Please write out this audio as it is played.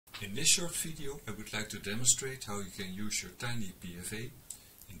In this short video I would like to demonstrate how you can use your tinyPFA,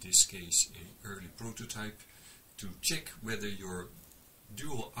 in this case an early prototype, to check whether your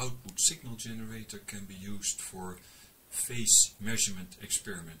dual output signal generator can be used for phase measurement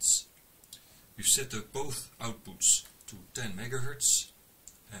experiments. We've set up both outputs to 10 MHz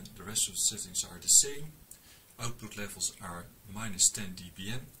and the rest of the settings are the same. Output levels are -10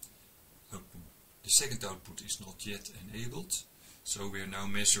 dBm. The second output is not yet enabled, so we are now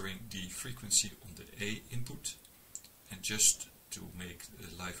measuring the frequency on the A input, and just to make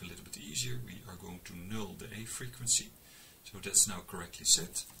life a little bit easier we are going to null the A frequency, so that's now correctly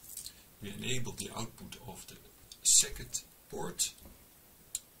set. We enable the output of the second port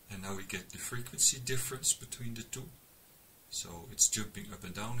and now we get the frequency difference between the two, so it's jumping up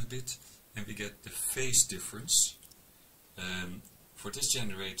and down a bit, and we get the phase difference. For this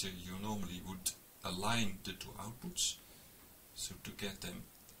generator you normally would align the two outputs, so to get them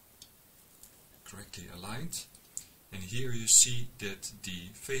correctly aligned, and here you see that the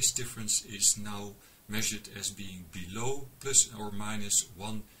phase difference is now measured as being below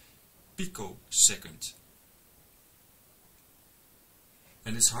 ±1 picosecond.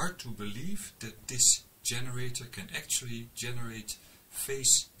 And it's hard to believe that this generator can actually generate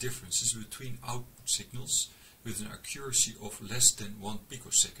phase differences between output signals with an accuracy of less than 1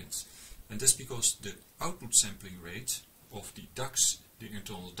 picosecond. And that's because the output sampling rate of the DAX, the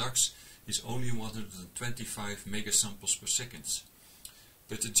internal DAX, is only 125 megasamples per second.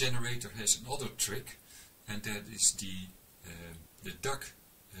 But the generator has another trick, and that is the DAC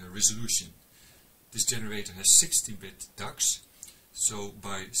resolution. This generator has 16-bit DAX, so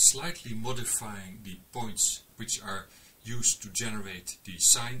by slightly modifying the points which are used to generate the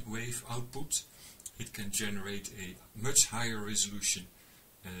sine wave output, it can generate a much higher resolution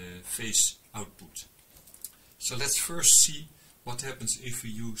phase output. So let's first see what happens if we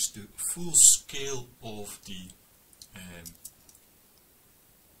use the full scale of the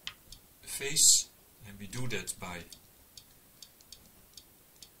phase, and we do that by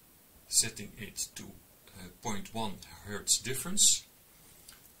setting it to 0.1 Hz difference,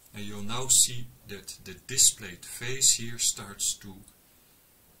 and you'll now see that the displayed phase here starts to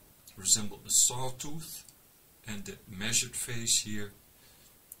resemble a sawtooth, and the measured phase here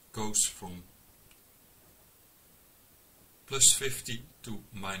goes from +50 to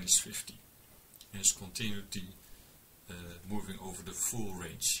 -50, and is continually moving over the full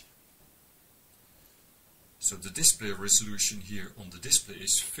range. So the display resolution here on the display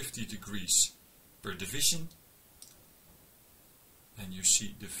is 50 degrees per division, and you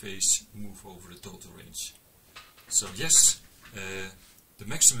see the phase move over the total range. So yes, the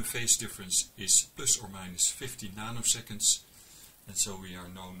maximum phase difference is ±50 nanoseconds, and so we are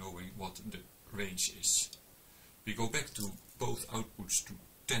now knowing what the range is. We go back to both outputs to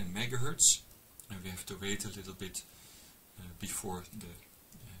 10 MHz, and we have to wait a little bit before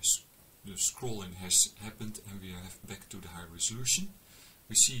the scrolling has happened, and we are back to the high resolution.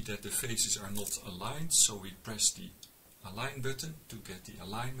 We see that the phases are not aligned, so we press the align button to get the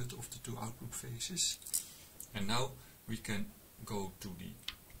alignment of the two output phases. And now we can go to the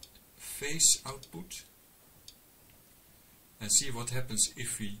phase output and see what happens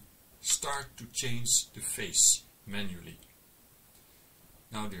if we start to change the phase manually.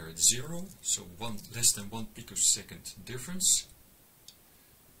 Now they are at 0, so less than 1 picosecond difference.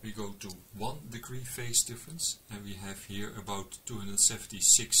 We go to 1 degree phase difference, and we have here about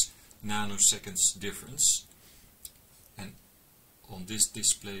 276 nanoseconds difference. And on this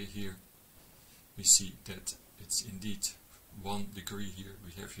display here we see that it's indeed 1 degree here.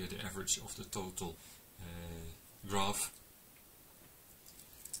 We have here the average of the total graph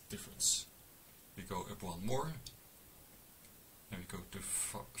difference. We go up one more, and we go to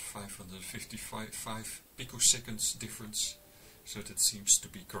 555 picoseconds difference, so that seems to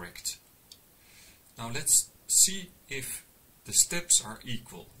be correct. Now let's see if the steps are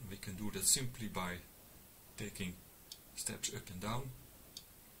equal. We can do that simply by taking steps up and down,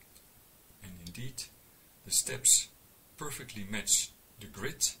 and indeed the steps perfectly match the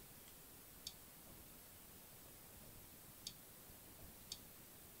grid.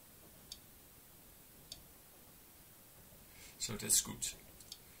 So that's good.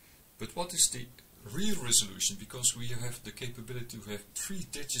 But what is the real resolution? Because we have the capability to have 3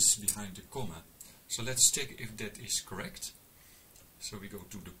 digits behind the comma. So let's check if that is correct. So we go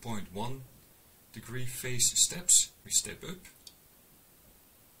to the 0.1 degree phase steps. We step up.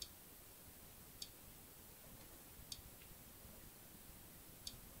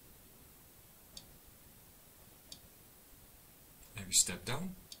 And we step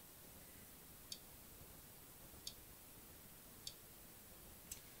down.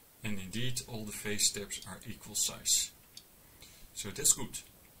 and indeed all the phase steps are equal size. So that's good.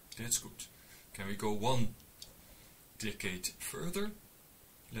 That's good. Can we go one decade further?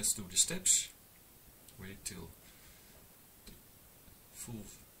 Let's do the steps. Wait till the full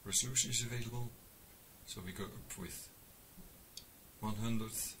resolution is available. So we go up with 100,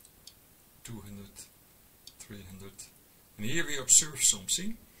 200, 300. And here we observe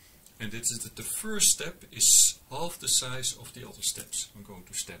something. And that is that the first step is half the size of the other steps. I'm going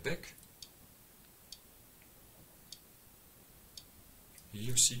to step back. Here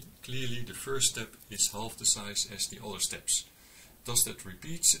you see clearly the first step is half the size as the other steps. Thus that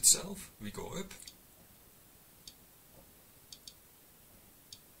repeats itself. We go up.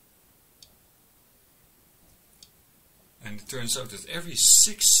 And it turns out that every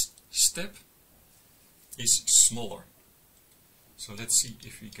sixth step is smaller. So let's see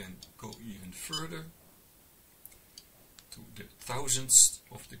if we can go even further to the thousandth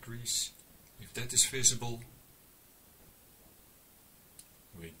of degrees, if that is visible.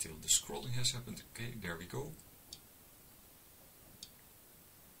 Wait till the scrolling has happened. Okay, there we go.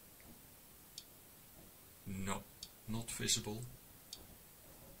 No, not visible.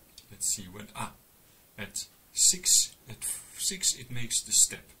 Let's see when, at 6 it makes the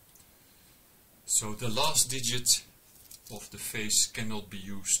step. So the last digit of the phase cannot be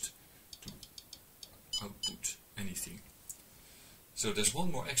used to output anything. So there's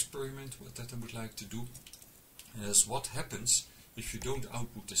one more experiment that I would like to do. And that's what happens if you don't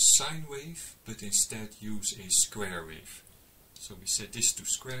output a sine wave but instead use a square wave. So we set this to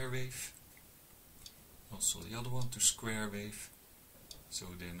square wave, also the other one to square wave. So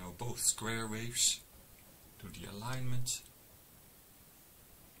they're now both square waves. Do the alignment.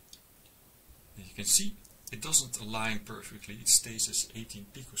 And you can see it doesn't align perfectly, it stays as 18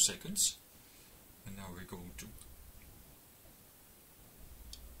 picoseconds. And now we're going to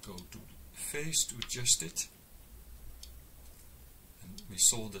go to the phase to adjust it. And we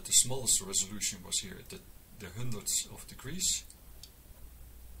saw that the smallest resolution was here at the hundredths of degrees.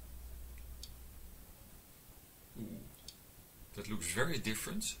 Ooh, that looks very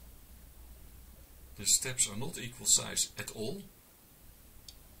different. The steps are not equal size at all.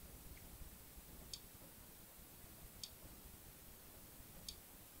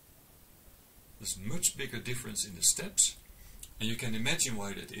 There's much bigger difference in the steps, and you can imagine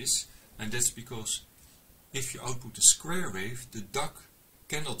why that is, and that's because if you output a square wave, the duck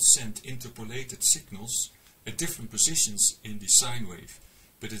cannot send interpolated signals at different positions in the sine wave,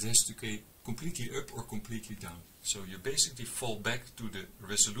 but it has to go completely up or completely down. So you basically fall back to the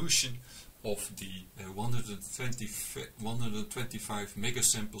resolution of the 125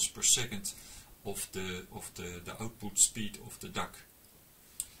 megasamples per second of the output speed of the duck.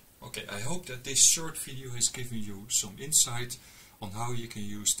 Okay, I hope that this short video has given you some insight on how you can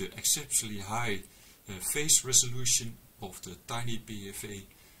use the exceptionally high phase resolution of the tinyPFA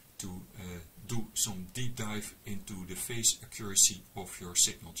to do some deep dive into the phase accuracy of your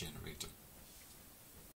signal generator.